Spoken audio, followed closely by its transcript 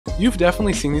You've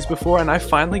definitely seen these before, and I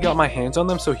finally got my hands on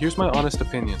them, so here's my honest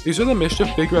opinion. These are the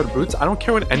MSCHF Big Red boots. I don't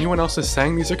care what anyone else is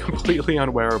saying, these are completely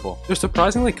unwearable. They're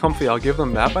surprisingly comfy, I'll give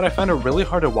them that, but I found it really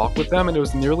hard to walk with them, and it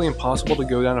was nearly impossible to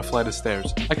go down a flight of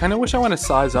stairs. I kinda wish I went a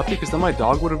size up, because then my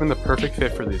dog would have been the perfect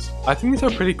fit for these. I think these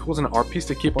are pretty cool as an art piece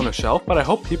to keep on a shelf, but I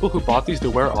hope people who bought these to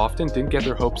wear often didn't get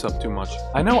their hopes up too much.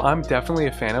 I know I'm definitely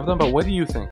a fan of them, but what do you think?